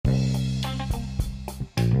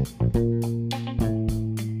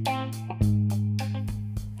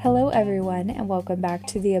Hello, everyone, and welcome back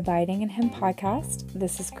to the Abiding in Him podcast.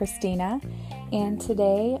 This is Christina, and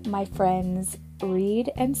today my friends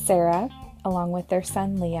Reed and Sarah, along with their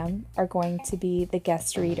son Liam, are going to be the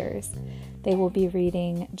guest readers. They will be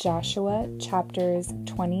reading Joshua chapters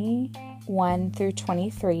 21 through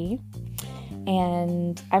 23,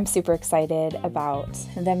 and I'm super excited about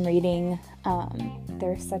them reading.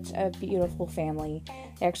 They're such a beautiful family.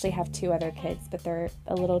 They actually have 2 other kids, but they're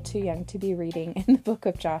a little too young to be reading in the book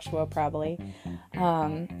of Joshua, probably.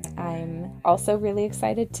 I'm also really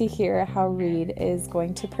excited to hear how Reed is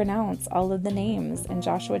going to pronounce all of the names in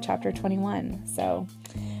Joshua chapter 21. So,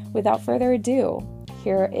 without further ado,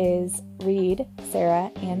 here is Reed,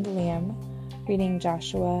 Sarah, and Liam reading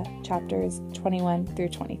Joshua chapters 21 through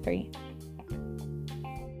 23.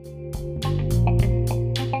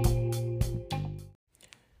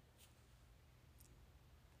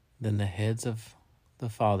 Then the heads of the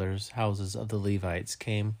fathers' houses of the Levites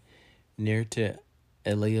came near to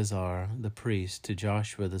Eleazar the priest, to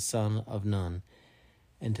Joshua the son of Nun,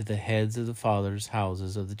 and to the heads of the fathers'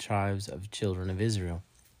 houses of the tribes of children of Israel.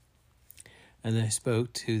 And they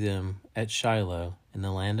spoke to them at Shiloh in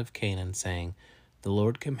the land of Canaan, saying, The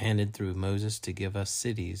Lord commanded through Moses to give us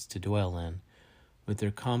cities to dwell in, with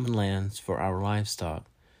their common lands for our livestock.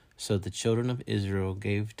 So the children of Israel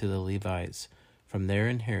gave to the Levites from their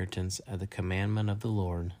inheritance at the commandment of the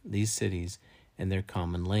Lord these cities and their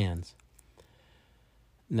common lands.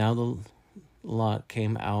 Now the lot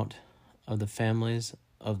came out of the families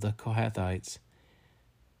of the Kohathites,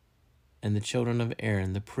 and the children of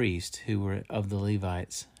Aaron the priest, who were of the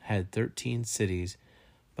Levites, had 13 cities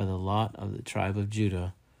by the lot of the tribe of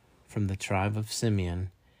Judah, from the tribe of Simeon,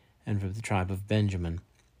 and from the tribe of Benjamin.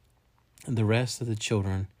 And the rest of the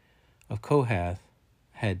children of Kohath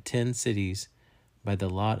had 10 cities by the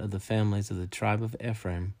lot of the families of the tribe of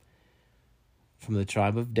Ephraim, from the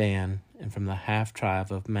tribe of Dan, and from the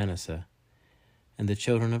half-tribe of Manasseh. And the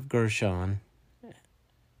children of Gershon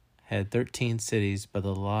had 13 cities by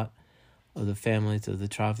the lot of the families of the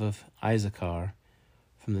tribe of Issachar,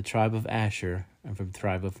 from the tribe of Asher, and from the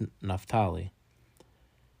tribe of Naphtali,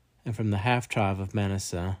 and from the half-tribe of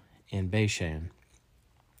Manasseh in Bashan.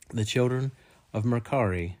 The children of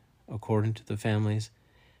Mercari, according to the families,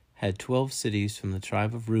 had 12 cities from the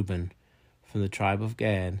tribe of Reuben, from the tribe of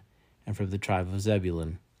Gad, and from the tribe of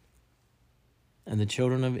Zebulun. And the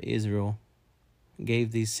children of Israel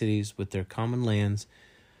gave these cities with their common lands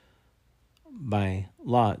by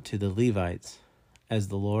lot to the Levites, as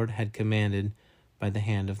the Lord had commanded by the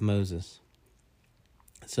hand of Moses.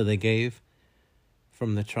 So they gave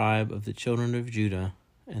from the tribe of the children of Judah,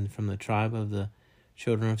 and from the tribe of the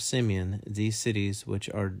children of Simeon, these cities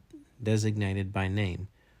which are designated by name,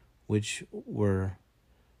 which were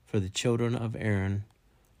for the children of Aaron,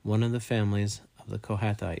 one of the families of the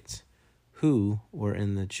Kohathites, who were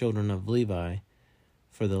in the children of Levi,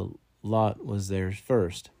 for the lot was theirs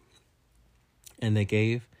first. And they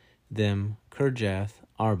gave them Kirjath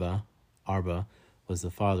Arba. Arba was the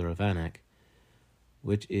father of Anak,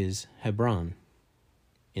 which is Hebron,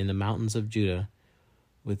 in the mountains of Judah,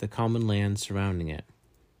 with the common land surrounding it.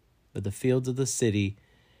 But the fields of the city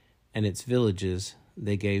and its villages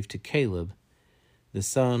they gave to Caleb, the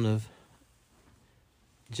son of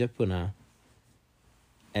Jephunneh,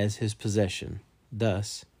 as his possession.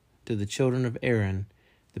 Thus, to the children of Aaron,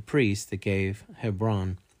 the priest, they gave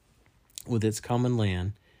Hebron, with its common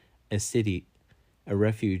land, a city, a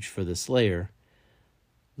refuge for the slayer,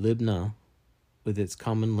 Libnah, with its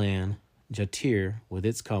common land, Jatir, with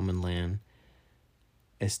its common land,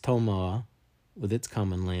 Estomoa, with its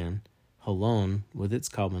common land, Holon, with its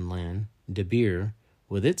common land, Debir,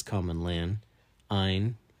 with its common land,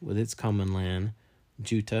 Ain, with its common land,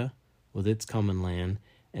 Juttah, with its common land,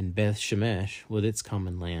 and Beth Shemesh, with its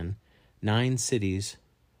common land, 9 cities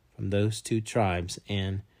from those 2 tribes,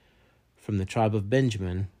 and from the tribe of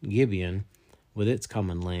Benjamin, Gibeon, with its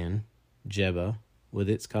common land, Jeba, with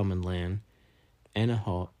its common land,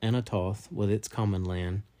 Anatoth, with its common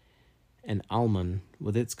land, and Almon,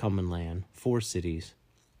 with its common land, 4 cities.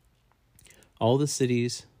 All the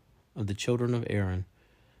cities of the children of Aaron,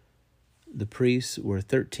 the priests, were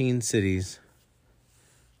 13 cities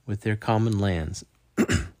with their common lands.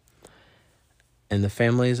 And the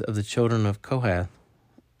families of the children of Kohath,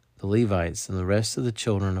 the Levites, and the rest of the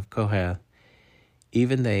children of Kohath,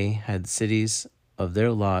 even they had cities of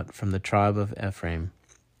their lot from the tribe of Ephraim.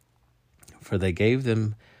 For they gave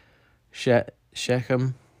them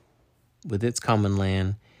Shechem with its common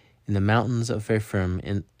land in the mountains of Ephraim,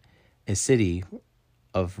 in a city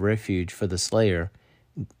of refuge for the slayer,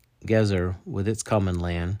 Gezer with its common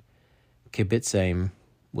land, Kibitzaim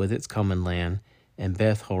with its common land, and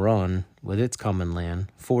Beth Horon with its common land,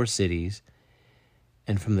 4 cities.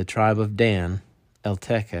 And from the tribe of Dan,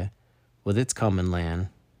 Eltekeh with its common land,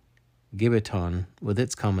 Gibbeton with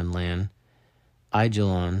its common land,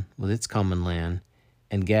 Aijalon with its common land,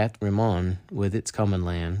 and Gath Rimmon with its common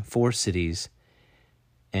land, 4 cities.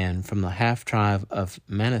 And from the half tribe of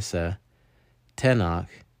Manasseh, Tanakh,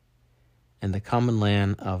 and the common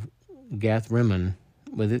land of Gath Rimmon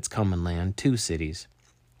with its common land, 2 cities.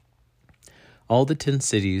 All the 10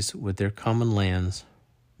 cities with their common lands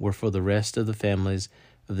were for the rest of the families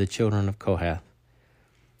of the children of Kohath.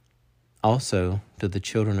 Also to the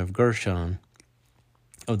children of Gershon,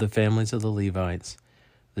 of the families of the Levites,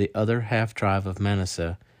 the other half tribe of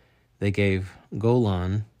Manasseh, they gave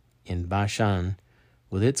Golan in Bashan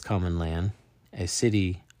with its common land, a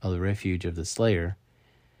city of the refuge of the slayer,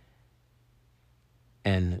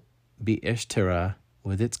 and Beeshtera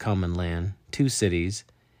with its common land, 2 cities.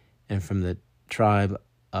 And from the tribe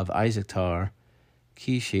of Issachar,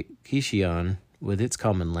 Kishion with its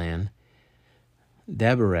common land,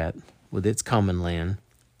 Dabarat with its common land,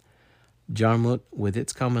 Jarmut with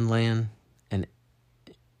its common land,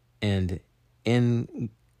 and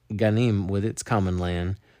En-Ganim with its common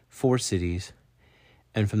land, 4 cities.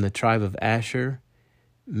 And from the tribe of Asher,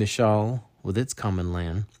 Mishal with its common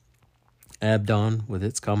land, Abdon with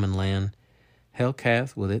its common land,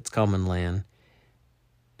 Helkath with its common land,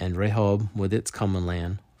 and Rehob with its common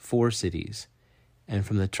land, 4 cities. And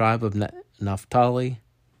from the tribe of Naphtali,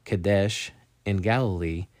 Kadesh in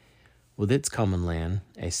Galilee with its common land,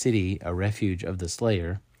 a city, a refuge of the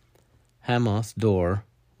slayer, Hamath Dor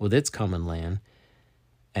with its common land,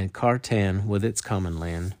 and Kartan with its common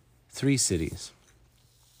land, 3 cities.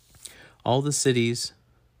 All the cities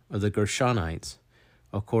of the Gershonites,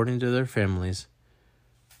 according to their families,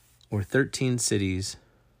 were 13 cities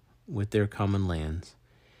with their common lands.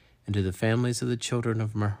 And to the families of the children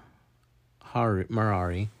of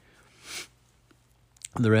Merari,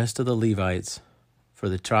 the rest of the Levites, for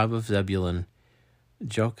the tribe of Zebulun,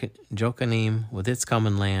 Jochanim with its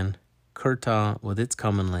common land, Kurta with its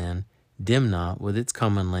common land, Dimnah with its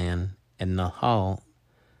common land, and Nahal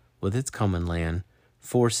with its common land,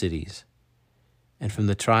 4 cities. And from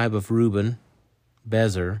the tribe of Reuben,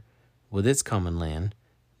 Bezer with its common land,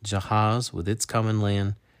 Jahaz with its common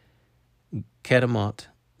land, Kedemoth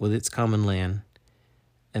with its common land,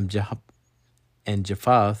 and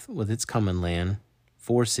Japhath with its common land,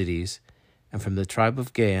 4 cities. And from the tribe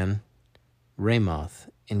of Gad, Ramoth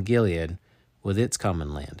in Gilead with its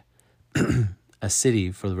common land, a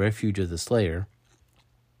city for the refuge of the slayer,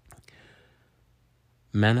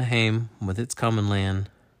 Manahaim with its common land,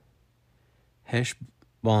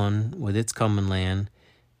 Heshbon with its common land,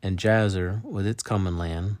 and Jazer with its common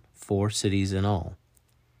land, 4 cities in all.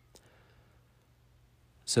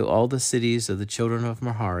 So all the cities of the children of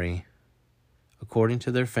Merari, according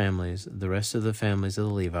to their families, the rest of the families of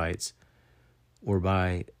the Levites, were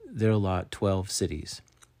by their lot 12 cities.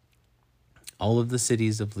 All of the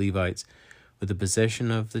cities of Levites with the possession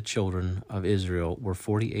of the children of Israel were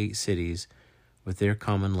 48 cities with their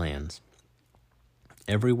common lands.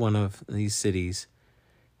 Every one of these cities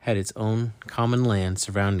had its own common land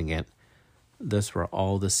surrounding it. Thus were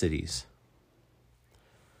all the cities.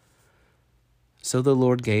 So the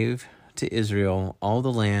Lord gave to Israel all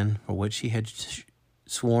the land for which he had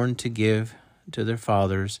sworn to give to their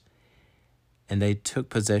fathers, and they took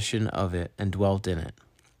possession of it and dwelt in it.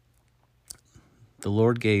 The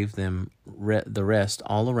Lord gave them the rest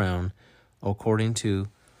all around, according to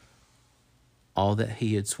all that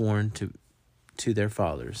he had sworn to their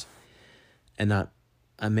fathers. And not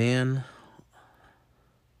a man,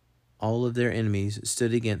 all of their enemies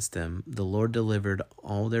stood against them. The Lord delivered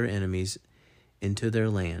all their enemies into their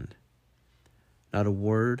land. Not a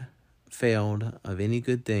word failed of any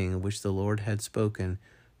good thing which the Lord had spoken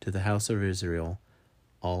to the house of Israel.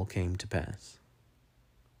 All came to pass.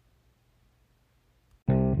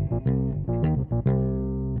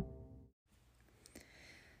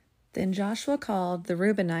 Then Joshua called the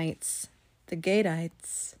Reubenites, the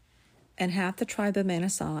Gadites, and half the tribe of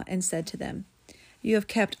Manasseh, and said to them, You have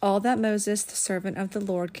kept all that Moses, the servant of the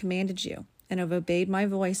Lord, commanded you, and have obeyed my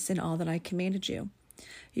voice in all that I commanded you.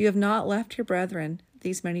 You have not left your brethren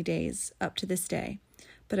these many days up to this day,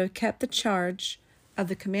 but have kept the charge of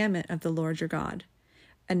the commandment of the Lord your God.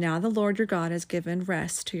 And now the Lord your God has given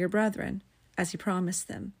rest to your brethren, as he promised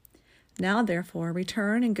them. Now therefore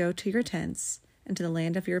return and go to your tents, and to the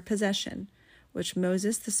land of your possession, which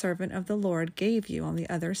Moses the servant of the Lord gave you on the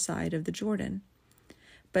other side of the Jordan.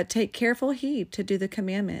 But take careful heed to do the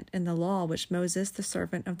commandment and the law which Moses the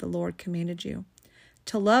servant of the Lord commanded you,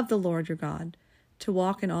 to love the Lord your God, to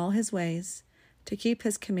walk in all his ways, to keep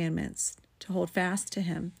his commandments, to hold fast to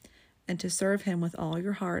him, and to serve him with all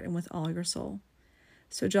your heart and with all your soul.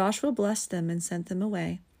 So Joshua blessed them and sent them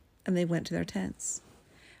away, and they went to their tents.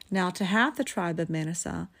 Now to half the tribe of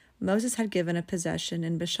Manasseh, Moses had given a possession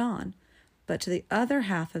in Bashan, but to the other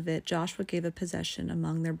half of it Joshua gave a possession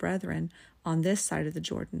among their brethren on this side of the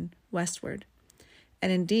Jordan, westward.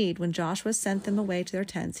 And indeed, when Joshua sent them away to their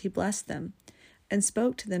tents, he blessed them, and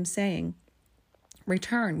spoke to them, saying,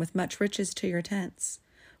 Return with much riches to your tents,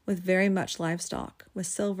 with very much livestock, with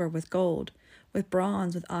silver, with gold, with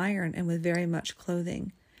bronze, with iron, and with very much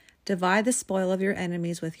clothing. Divide the spoil of your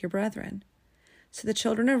enemies with your brethren. So the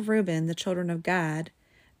children of Reuben, the children of Gad,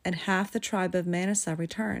 and half the tribe of Manasseh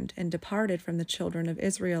returned, and departed from the children of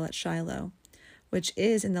Israel at Shiloh, which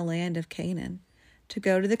is in the land of Canaan, to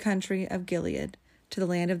go to the country of Gilead, to the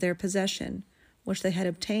land of their possession, which they had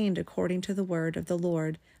obtained according to the word of the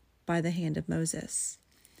Lord by the hand of Moses.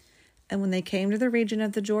 And when they came to the region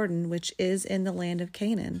of the Jordan, which is in the land of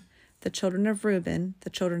Canaan, the children of Reuben, the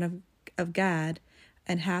children of Gad,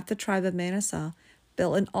 and half the tribe of Manasseh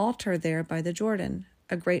built an altar there by the Jordan,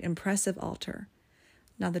 a great impressive altar.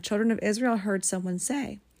 Now the children of Israel heard someone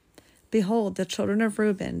say, Behold, the children of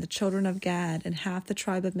Reuben, the children of Gad, and half the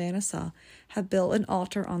tribe of Manasseh have built an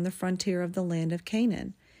altar on the frontier of the land of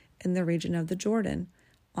Canaan, in the region of the Jordan,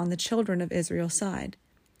 on the children of Israel's side.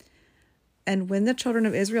 And when the children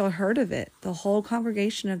of Israel heard of it, the whole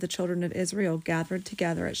congregation of the children of Israel gathered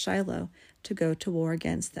together at Shiloh to go to war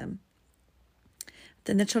against them.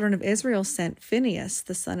 Then the children of Israel sent Phinehas,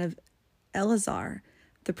 the son of Eleazar,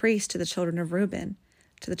 the priest, to the children of Reuben,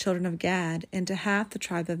 to the children of Gad, and to half the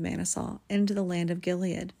tribe of Manasseh, into the land of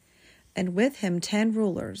Gilead, and with him 10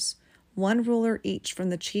 rulers, 1 ruler each from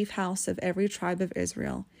the chief house of every tribe of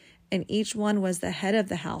Israel, and each one was the head of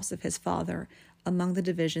the house of his father among the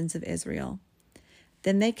divisions of Israel.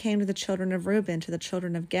 Then they came to the children of Reuben, to the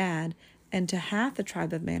children of Gad, and to half the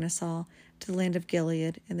tribe of Manasseh, to the land of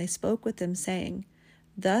Gilead, and they spoke with them, saying,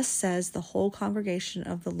 Thus says the whole congregation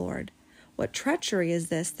of the Lord, What treachery is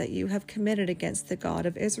this that you have committed against the God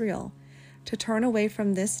of Israel, to turn away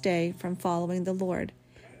from this day from following the Lord,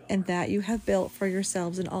 and that you have built for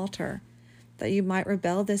yourselves an altar, that you might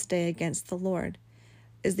rebel this day against the Lord?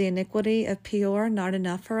 Is the iniquity of Peor not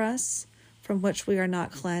enough for us, from which we are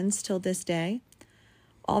not cleansed till this day?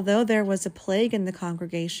 Although there was a plague in the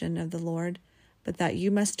congregation of the Lord, but that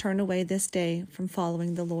you must turn away this day from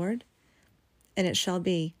following the Lord? And it shall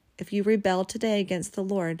be, if you rebel today against the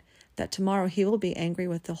Lord, that tomorrow he will be angry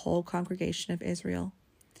with the whole congregation of Israel.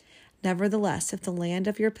 Nevertheless, if the land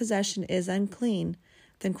of your possession is unclean,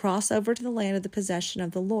 then cross over to the land of the possession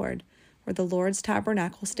of the Lord, where the Lord's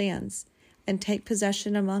tabernacle stands, and take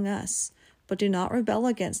possession among us. But do not rebel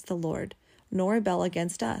against the Lord, nor rebel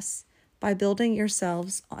against us, by building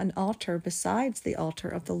yourselves an altar besides the altar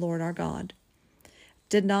of the Lord our God.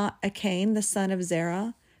 Did not Achan the son of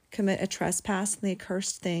Zerah commit a trespass in the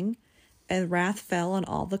accursed thing, and wrath fell on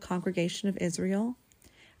all the congregation of Israel,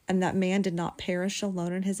 and that man did not perish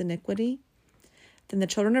alone in his iniquity? Then the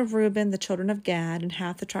children of Reuben, the children of Gad, and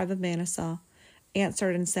half the tribe of Manasseh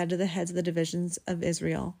answered and said to the heads of the divisions of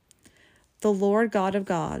Israel, The Lord God of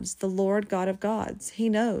gods, the Lord God of gods, he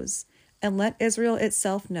knows, and let Israel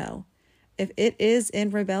itself know. If it is in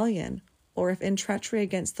rebellion, or if in treachery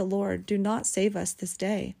against the Lord, do not save us this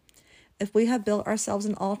day. If we have built ourselves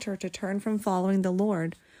an altar to turn from following the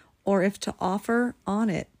Lord, or if to offer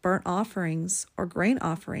on it burnt offerings or grain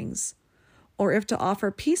offerings, or if to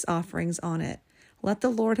offer peace offerings on it, let the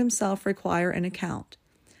Lord himself require an account.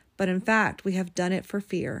 But in fact, we have done it for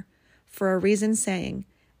fear, for a reason, saying,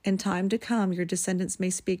 In time to come your descendants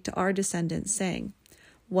may speak to our descendants, saying,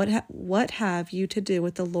 What have you to do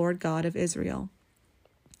with the Lord God of Israel?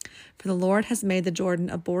 For the Lord has made the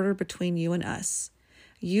Jordan a border between you and us.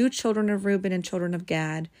 You, children of Reuben and children of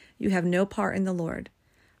Gad, you have no part in the Lord.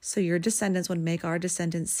 So your descendants would make our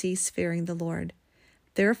descendants cease fearing the Lord.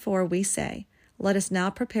 Therefore we say, Let us now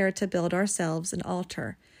prepare to build ourselves an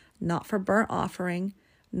altar, not for burnt offering,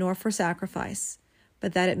 nor for sacrifice,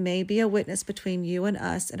 but that it may be a witness between you and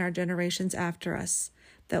us and our generations after us,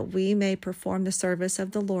 that we may perform the service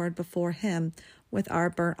of the Lord before him with our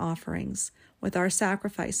burnt offerings, with our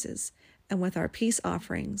sacrifices, and with our peace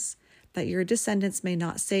offerings, that your descendants may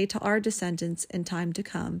not say to our descendants in time to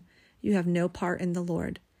come, You have no part in the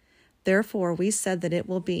Lord. Therefore we said that it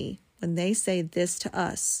will be, when they say this to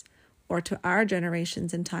us, or to our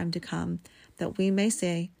generations in time to come, that we may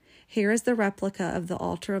say, Here is the replica of the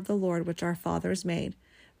altar of the Lord which our fathers made,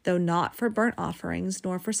 though not for burnt offerings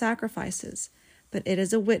nor for sacrifices, but it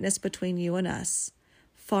is a witness between you and us.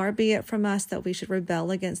 Far be it from us that we should rebel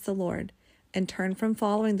against the Lord, and turn from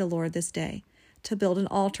following the Lord this day, to build an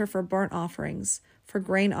altar for burnt offerings, for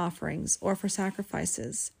grain offerings, or for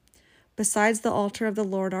sacrifices, besides the altar of the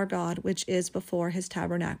Lord our God, which is before his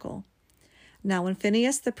tabernacle. Now when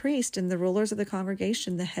Phinehas the priest and the rulers of the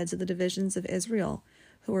congregation, the heads of the divisions of Israel,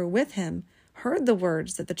 who were with him, heard the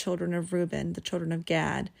words that the children of Reuben, the children of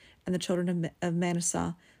Gad, and the children of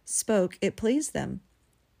Manasseh spoke, it pleased them.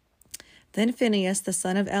 Then Phinehas the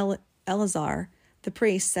son of Eleazar, the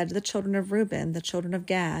priest, said to the children of Reuben, the children of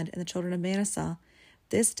Gad, and the children of Manasseh,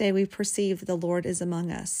 This day we perceive that the Lord is among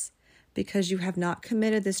us, because you have not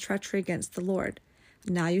committed this treachery against the Lord.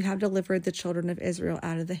 Now you have delivered the children of Israel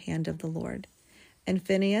out of the hand of the Lord. And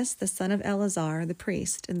Phinehas, the son of Eleazar, the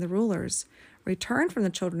priest, and the rulers returned from the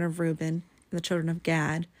children of Reuben and the children of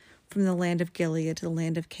Gad, from the land of Gilead to the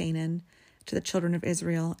land of Canaan, to the children of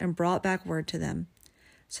Israel, and brought back word to them.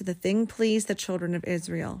 So the thing pleased the children of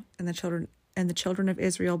Israel, and the children of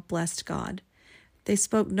Israel blessed God. They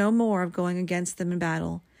spoke no more of going against them in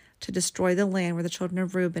battle, to destroy the land where the children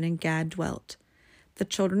of Reuben and Gad dwelt. The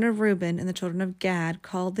children of Reuben and the children of Gad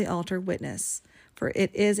called the altar Witness, for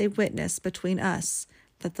it is a witness between us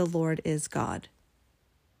that the Lord is God.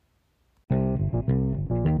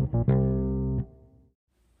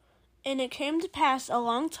 And it came to pass a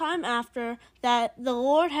long time after that the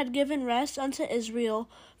Lord had given rest unto Israel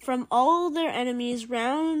from all their enemies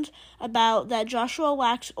round about, that Joshua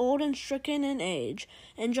waxed old and stricken in age.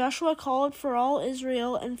 And Joshua called for all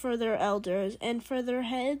Israel, and for their elders, and for their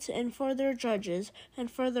heads, and for their judges,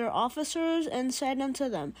 and for their officers, and said unto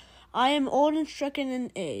them, I am old and stricken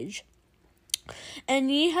in age.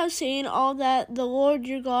 And ye have seen all that the Lord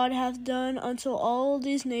your God hath done unto all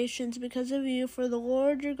these nations because of you, for the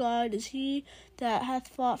Lord your God is he that hath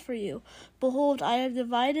fought for you. Behold, I have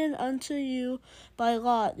divided unto you by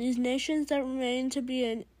lot these nations that remain to be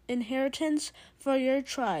an inheritance for your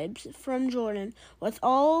tribes from Jordan, with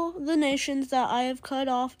all the nations that I have cut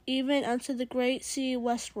off, even unto the great sea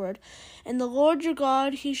westward. And the Lord your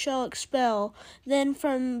God he shall expel then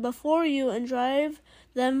from before you, and drive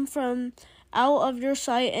them from out of your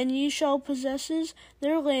sight, and ye shall possess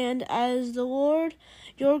their land, as the Lord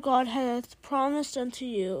your God hath promised unto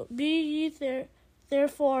you. Be ye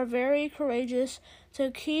therefore very courageous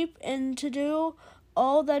to keep and to do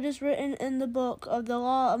all that is written in the book of the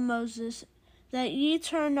law of Moses, that ye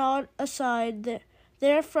turn not aside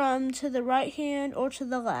therefrom to the right hand or to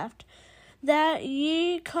the left, that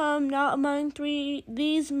ye come not among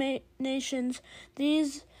these nations,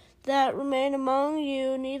 these that remain among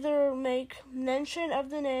you, neither make mention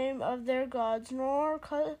of the name of their gods, nor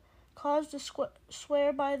cause to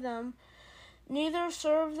swear by them, neither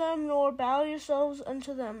serve them, nor bow yourselves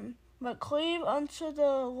unto them, but cleave unto the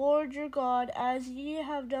Lord your God, as ye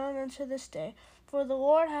have done unto this day. For the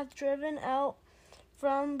Lord hath driven out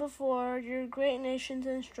from before your great nations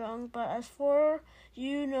and strong, but as for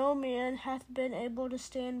you, no man hath been able to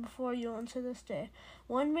stand before you unto this day.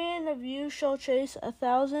 One man of you shall chase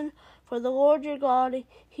 1,000, for the Lord your God,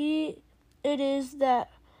 he it is that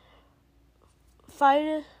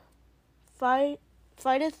fighteth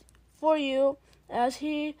for you, as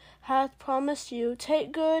he hath promised you.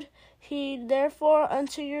 Take good heed therefore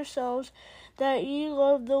unto yourselves, that ye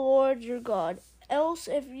love the Lord your God. Else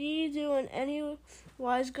if ye do in any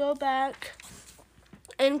wise go back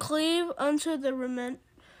and cleave unto the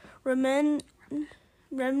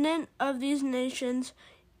remnant of these nations,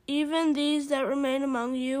 even these that remain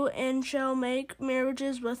among you, and shall make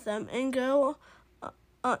marriages with them, and go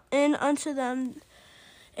in unto them,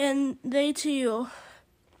 and they to you.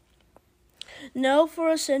 Know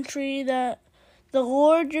for a century that the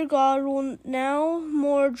Lord your God will now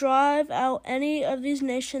more drive out any of these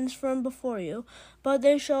nations from before you, but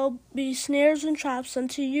they shall be snares and traps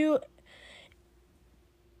unto you,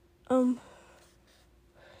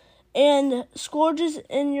 and scourges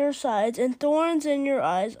in your sides, and thorns in your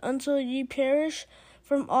eyes, until ye perish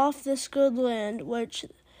from off this good land which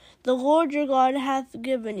the Lord your God hath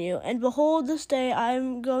given you. And behold, this day I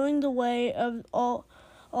am going the way of all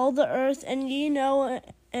the earth, and ye know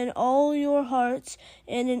in all your hearts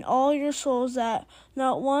and in all your souls that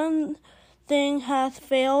not one thing hath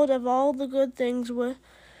failed of all the good things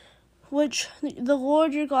which the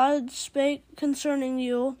Lord your God spake concerning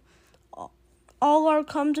you. All are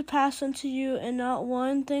come to pass unto you, and not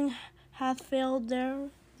one thing hath failed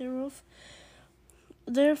thereof.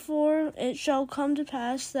 Therefore it shall come to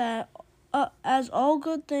pass that as all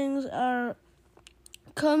good things are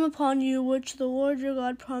come upon you, which the Lord your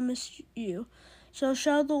God promised you, so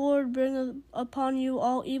shall the Lord bring upon you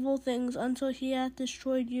all evil things, until he hath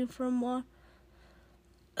destroyed you from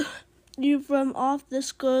you from off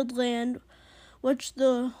this good land which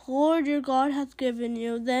the Lord your God hath given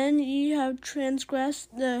you. Then ye have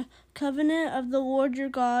transgressed the covenant of the Lord your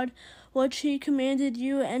God, which he commanded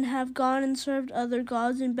you, and have gone and served other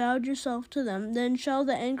gods, and bowed yourself to them. Then shall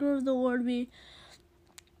the anger of the Lord be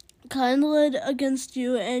kindled against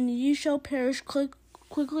you, and ye shall perish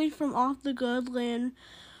quickly from off the good land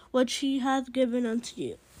which he hath given unto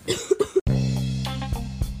you.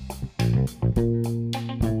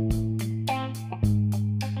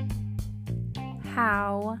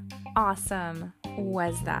 How awesome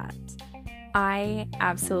was that? I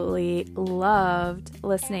absolutely loved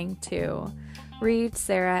listening to Reed,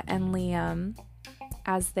 Sarah, and Liam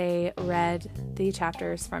as they read the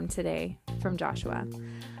chapters from today from Joshua.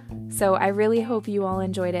 So I really hope you all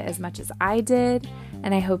enjoyed it as much as I did,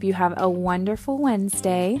 and I hope you have a wonderful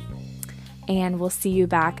Wednesday, and we'll see you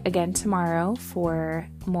back again tomorrow for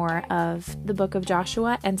more of the book of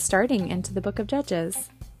Joshua and starting into the book of Judges.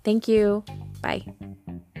 Thank you. Bye.